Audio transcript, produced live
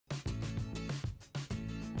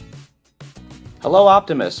Hello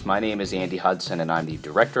Optimists, my name is Andy Hudson and I'm the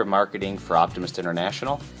Director of Marketing for Optimist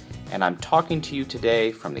International, and I'm talking to you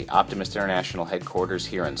today from the Optimist International headquarters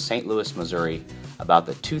here in St. Louis, Missouri about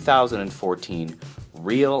the 2014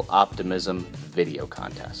 Real Optimism Video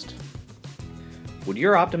Contest. Would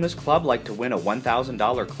your Optimist Club like to win a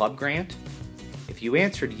 $1,000 club grant? If you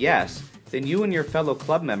answered yes, then you and your fellow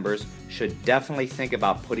club members should definitely think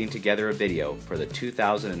about putting together a video for the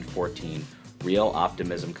 2014 Real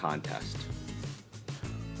Optimism Contest.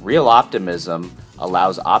 Real Optimism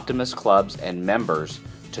allows Optimist clubs and members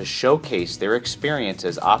to showcase their experience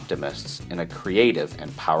as optimists in a creative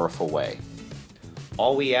and powerful way.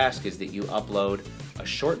 All we ask is that you upload a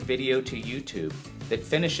short video to YouTube that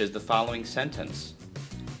finishes the following sentence.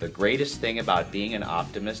 The greatest thing about being an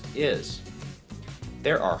optimist is.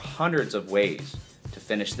 There are hundreds of ways to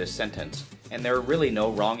finish this sentence, and there are really no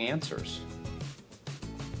wrong answers.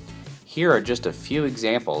 Here are just a few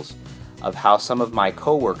examples of how some of my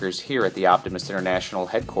co-workers here at the Optimist International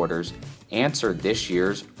headquarters answered this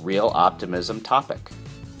year's Real Optimism topic.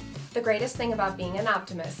 The greatest thing about being an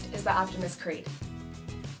optimist is the Optimist Creed.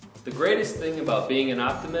 The greatest thing about being an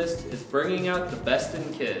optimist is bringing out the best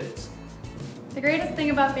in kids. The greatest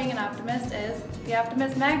thing about being an optimist is the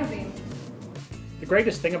Optimist magazine. The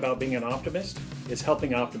greatest thing about being an optimist is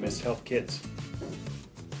helping optimists help kids.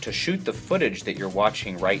 To shoot the footage that you're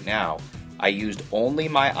watching right now, I used only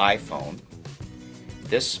my iPhone,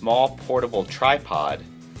 this small portable tripod,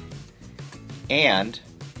 and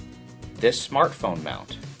this smartphone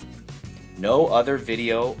mount. No other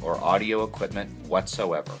video or audio equipment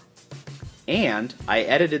whatsoever. And I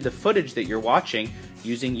edited the footage that you're watching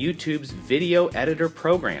using YouTube's video editor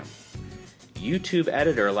program. YouTube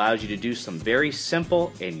Editor allows you to do some very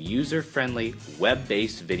simple and user-friendly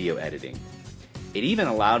web-based video editing. It even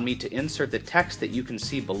allowed me to insert the text that you can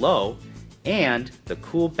see below and the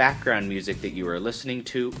cool background music that you are listening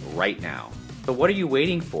to right now. So what are you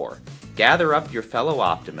waiting for? Gather up your fellow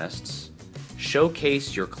optimists,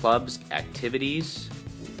 showcase your club's activities,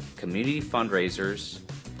 community fundraisers,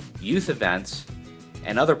 youth events,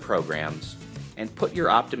 and other programs, and put your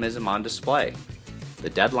optimism on display. The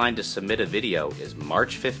deadline to submit a video is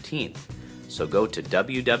March 15th, so go to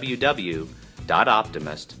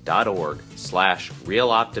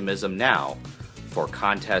www.optimist.org/realoptimism now for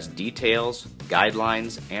contest details,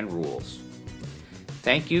 guidelines, and rules.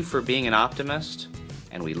 Thank you for being an optimist,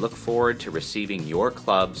 and we look forward to receiving your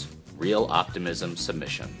club's Real Optimism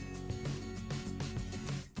submission.